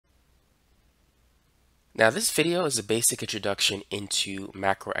Now, this video is a basic introduction into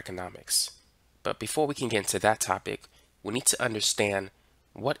macroeconomics. But before we can get into that topic, we need to understand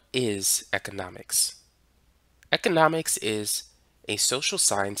what is economics. Economics is a social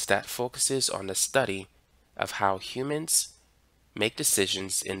science that focuses on the study of how humans make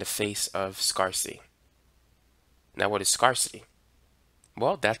decisions in the face of scarcity. Now, what is scarcity?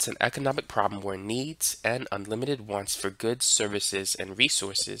 Well, that's an economic problem where needs and unlimited wants for goods, services, and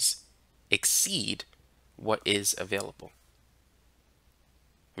resources exceed what is available.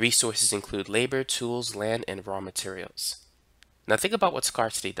 Resources include labor, tools, land, and raw materials. Now think about what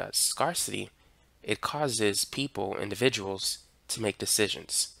scarcity does. Scarcity, it causes people, individuals, to make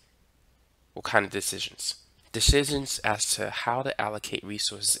decisions. What kind of decisions? Decisions as to how to allocate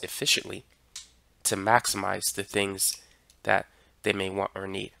resources efficiently to maximize the things that they may want or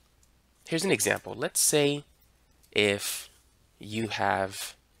need. Here's an example. Let's say if you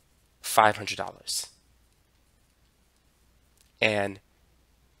have $500 and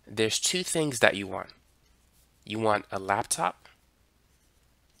there's two things that you want. You want a laptop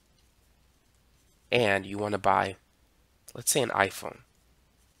and you want to buy, let's say, an iPhone.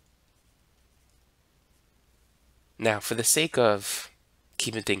 Now, for the sake of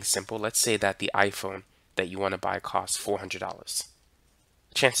keeping things simple, let's say that the iPhone that you want to buy costs $400.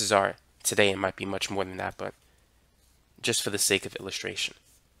 Chances are today it might be much more than that, but just for the sake of illustration.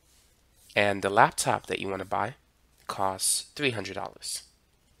 And the laptop that you want to buy costs $300.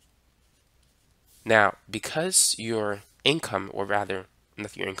 Now, because your income, or rather,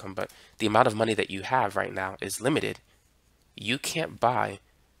 not your income, but the amount of money that you have right now is limited, you can't buy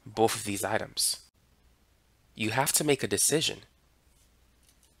both of these items. You have to make a decision.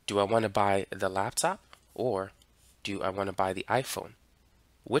 Do I want to buy the laptop or do I want to buy the iPhone?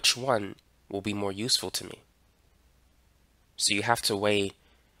 Which one will be more useful to me? So you have to weigh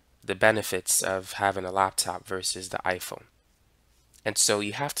the benefits of having a laptop versus the iPhone. And so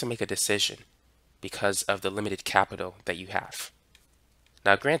you have to make a decision because of the limited capital that you have.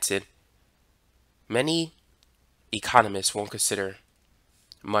 Now, granted, many economists won't consider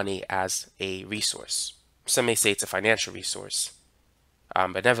money as a resource. Some may say it's a financial resource.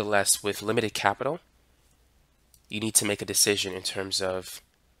 But nevertheless, with limited capital, you need to make a decision in terms of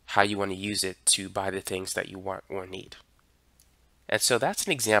how you want to use it to buy the things that you want or need. And so that's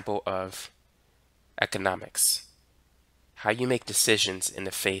an example of economics, how you make decisions in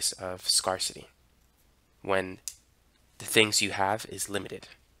the face of scarcity when the things you have is limited.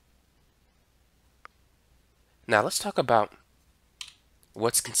 Now let's talk about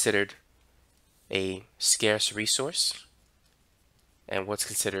what's considered a scarce resource and what's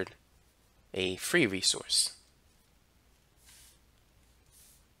considered a free resource.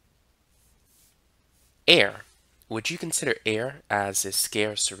 Air. Would you consider air as a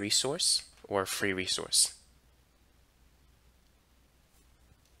scarce resource or a free resource?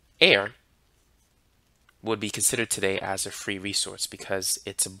 Air would be considered today as a free resource because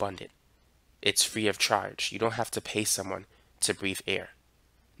it's abundant. It's free of charge. You don't have to pay someone to breathe air.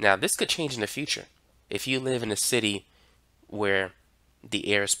 Now, this could change in the future. If you live in a city where the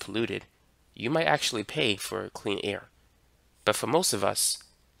air is polluted, you might actually pay for clean air. But for most of us,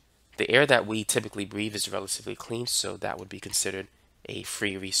 the air that we typically breathe is relatively clean, so that would be considered a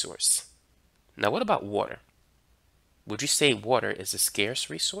free resource. Now, what about water? Would you say water is a scarce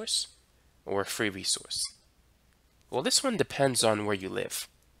resource or a free resource? Well, this one depends on where you live.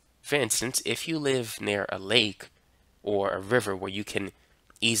 For instance, if you live near a lake or a river where you can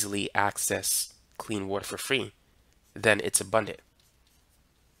easily access clean water for free, then it's abundant.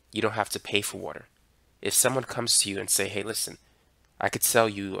 You don't have to pay for water. If someone comes to you and say, hey, listen, I could sell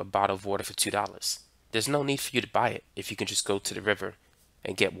you a bottle of water for $2. There's no need for you to buy it if you can just go to the river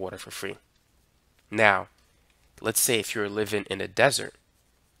and get water for free. Now, let's say if you're living in a desert,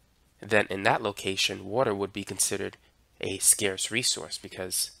 then in that location, water would be considered a scarce resource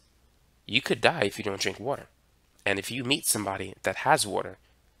because you could die if you don't drink water. And if you meet somebody that has water,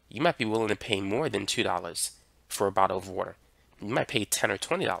 you might be willing to pay more than $2 for a bottle of water. You might pay $10 or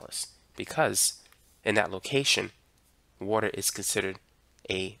 $20 because in that location, water is considered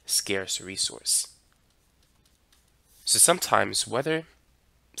a scarce resource. So sometimes whether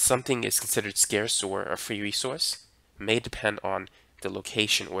something is considered scarce or a free resource may depend on the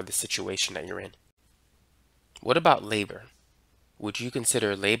location or the situation that you're in. What about labor? Would you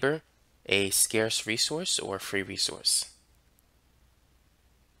consider labor a scarce resource or a free resource?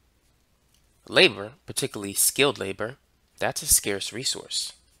 Labor, particularly skilled labor, that's a scarce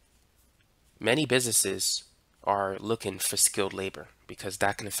resource. Many businesses are looking for skilled labor because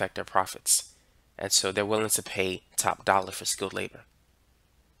that can affect their profits. And so they're willing to pay top dollar for skilled labor.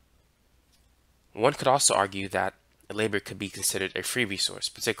 One could also argue that labor could be considered a free resource,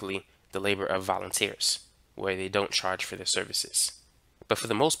 particularly the labor of volunteers, where they don't charge for their services. But for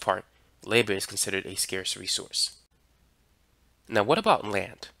the most part, labor is considered a scarce resource. Now, what about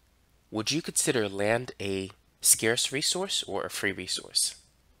land? Would you consider land a scarce resource or a free resource?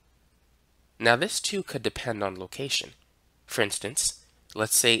 Now, this too could depend on location. For instance,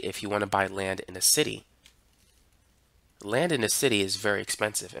 let's say if you want to buy land in a city, land in a city is very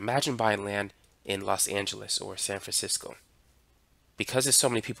expensive. Imagine buying land in Los Angeles or San Francisco. Because there's so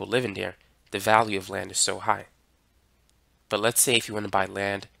many people living there, the value of land is so high. But let's say if you want to buy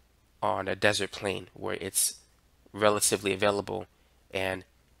land on a desert plain where it's relatively available and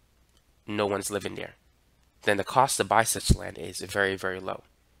no one's living there, then the cost to buy such land is very, very low.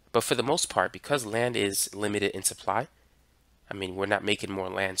 But for the most part, because land is limited in supply, we're not making more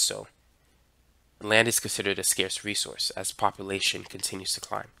land, so land is considered a scarce resource as population continues to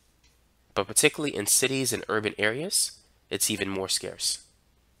climb. But particularly in cities and urban areas, it's even more scarce.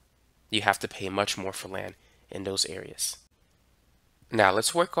 You have to pay much more for land in those areas. Now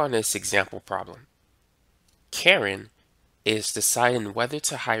let's work on this example problem. Karen is deciding whether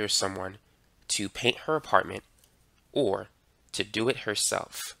to hire someone to paint her apartment or to do it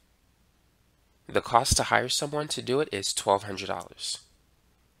herself. The cost to hire someone to do it is $1,200.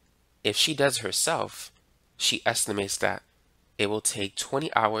 If she does it herself, she estimates that it will take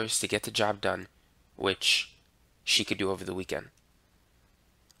 20 hours to get the job done, which she could do over the weekend.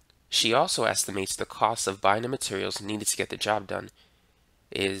 She also estimates the cost of buying the materials needed to get the job done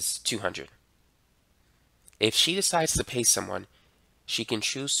is $200. If she decides to pay someone, she can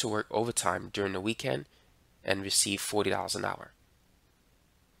choose to work overtime during the weekend and receive $40 an hour.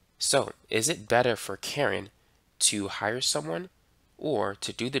 So, is it better for Karen to hire someone or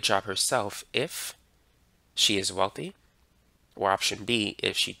to do the job herself if she is wealthy? Or option B,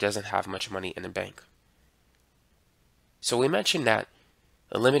 if she doesn't have much money in the bank? So we mentioned that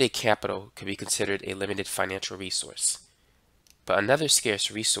a limited capital could be considered a limited financial resource. But another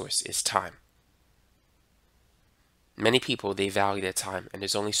scarce resource is time. Many people, they value their time, and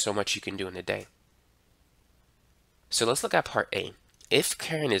there's only so much you can do in a day. So let's look at part A. If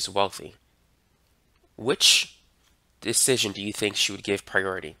Karen is wealthy, which decision do you think she would give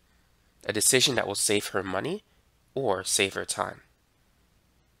priority? A decision that will save her money or save her time?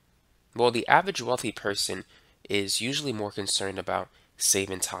 Well, the average wealthy person is usually more concerned about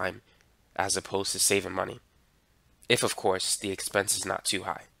saving time as opposed to saving money. If, of course, the expense is not too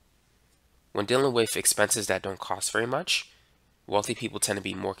high. When dealing with expenses that don't cost very much, wealthy people tend to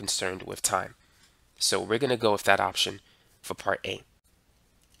be more concerned with time. So we're going to go with that option for part A.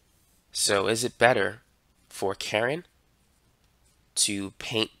 So is it better for Karen to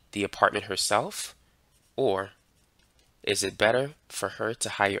paint the apartment herself, or is it better for her to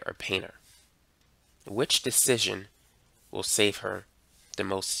hire a painter? Which decision will save her the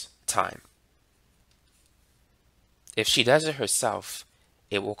most time? If she does it herself,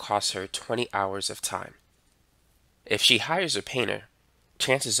 it will cost her 20 hours of time. If she hires a painter,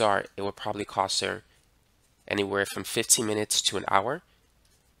 chances are it will probably cost her anywhere from 15 minutes to an hour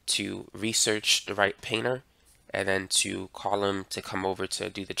to research the right painter and then to call him to come over to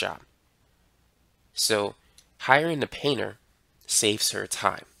do the job. So hiring the painter saves her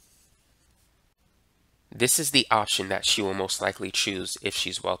time. This is the option that she will most likely choose if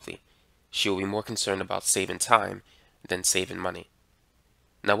she's wealthy. She will be more concerned about saving time than saving money.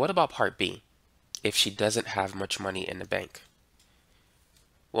 Now, what about part B, if she doesn't have much money in the bank?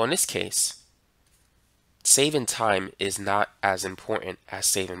 Well, in this case, saving time is not as important as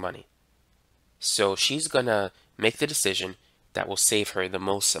saving money. So she's gonna make the decision that will save her the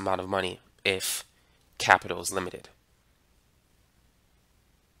most amount of money if capital is limited.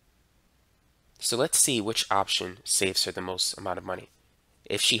 So let's see which option saves her the most amount of money.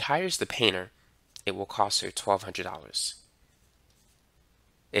 If she hires the painter, it will cost her $1,200.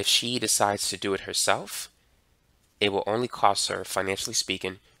 If she decides to do it herself, it will only cost her, financially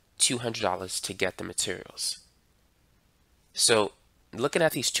speaking, $200 to get the materials. So looking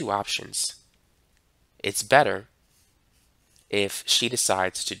at these two options, it's better if she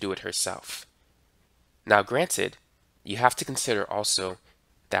decides to do it herself. Now, granted, you have to consider also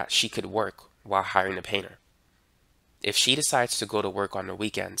that she could work while hiring a painter. If she decides to go to work on the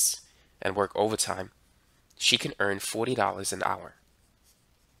weekends and work overtime, she can earn $40 an hour.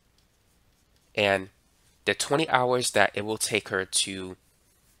 And the 20 hours that it will take her to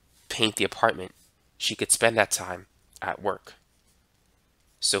paint the apartment, she could spend that time at work.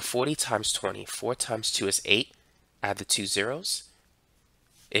 So 40 times 20, 4 times 2 is 8, add the 2 zeros.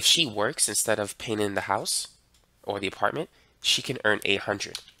 If she works instead of painting the house or the apartment, she can earn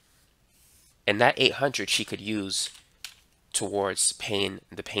 $800. And that 800 she could use towards paying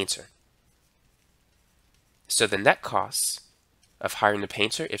the painter. So the net cost of hiring the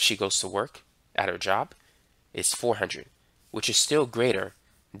painter if she goes to work at her job is 400, which is still greater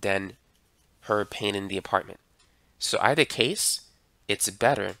than her painting the apartment. So either case, it's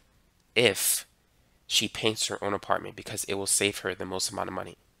better if she paints her own apartment because it will save her the most amount of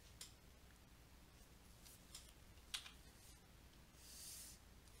money.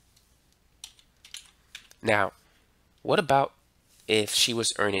 Now, what about if she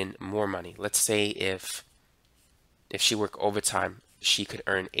was earning more money? Let's say if she worked overtime, she could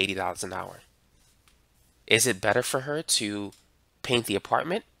earn $80 an hour. Is it better for her to paint the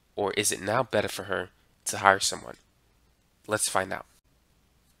apartment, or is it now better for her to hire someone? Let's find out.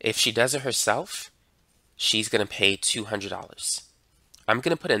 If she does it herself, she's going to pay $200. I'm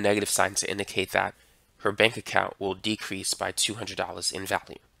going to put a negative sign to indicate that her bank account will decrease by $200 in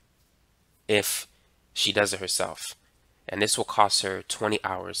value if she does it herself. And this will cost her 20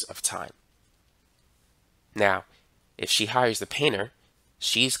 hours of time. Now, if she hires the painter,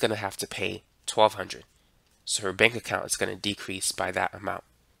 she's going to have to pay $1,200. So her bank account is going to decrease by that amount.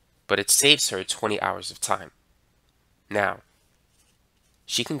 But it saves her 20 hours of time. Now,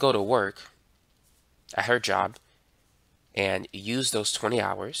 she can go to work at her job and use those 20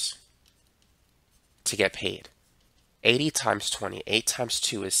 hours to get paid. 80 times 20, 8 times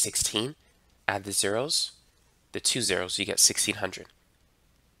 2 is 16. Add the zeros, the 2 zeros, you get 1,600.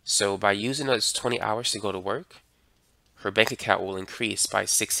 So by using those 20 hours to go to work, her bank account will increase by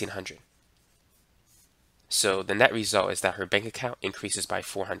 1,600. So the net result is that her bank account increases by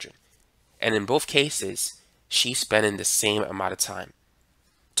 400. And in both cases, she's spending the same amount of time,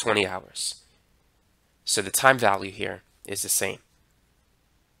 20 hours. So the time value here is the same.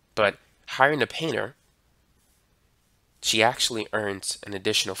 But hiring a painter, she actually earns an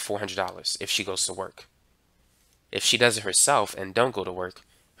additional $400 if she goes to work. If she does it herself and don't go to work,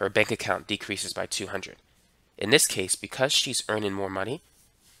 her bank account decreases by 200. In this case, because she's earning more money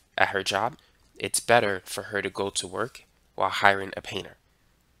at her job, it's better for her to go to work while hiring a painter,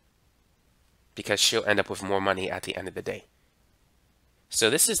 because she'll end up with more money at the end of the day.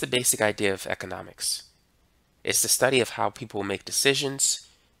 So this is the basic idea of economics. It's the study of how people make decisions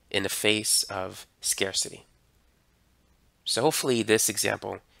in the face of scarcity. So hopefully this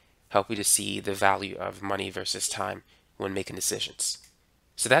example helped you to see the value of money versus time when making decisions.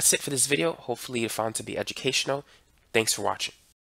 So that's it for this video. Hopefully you found it to be educational. Thanks for watching.